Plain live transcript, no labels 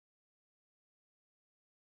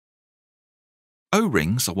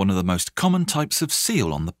O-rings are one of the most common types of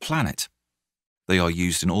seal on the planet. They are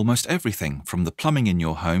used in almost everything from the plumbing in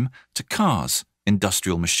your home to cars,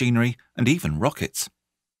 industrial machinery, and even rockets.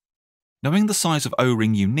 Knowing the size of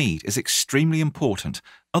O-ring you need is extremely important,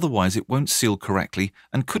 otherwise it won't seal correctly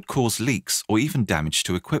and could cause leaks or even damage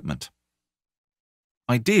to equipment.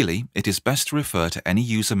 Ideally, it is best to refer to any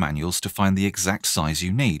user manuals to find the exact size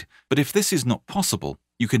you need, but if this is not possible,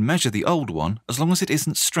 you can measure the old one as long as it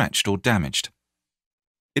isn't stretched or damaged.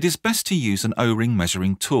 It is best to use an O-ring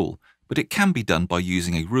measuring tool, but it can be done by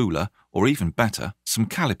using a ruler or, even better, some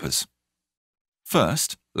calipers.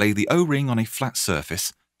 First, lay the O-ring on a flat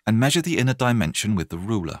surface and measure the inner dimension with the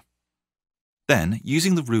ruler. Then,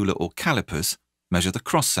 using the ruler or calipers, measure the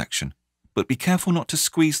cross-section, but be careful not to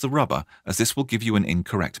squeeze the rubber as this will give you an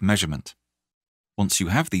incorrect measurement. Once you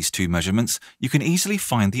have these two measurements, you can easily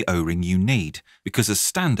find the O-ring you need, because as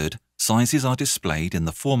standard, sizes are displayed in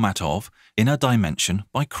the format of inner dimension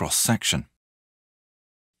by cross-section.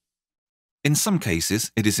 In some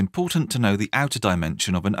cases, it is important to know the outer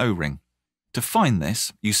dimension of an O-ring. To find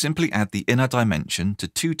this, you simply add the inner dimension to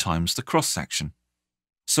 2 times the cross-section.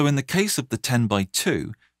 So in the case of the 10 by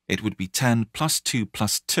 2, it would be 10 plus 2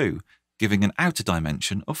 plus 2, giving an outer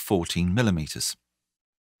dimension of 14 millimeters.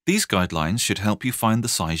 These guidelines should help you find the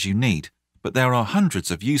size you need, but there are hundreds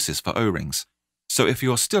of uses for O-rings. So if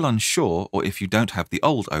you are still unsure or if you don't have the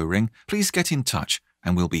old O-ring, please get in touch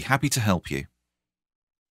and we'll be happy to help you.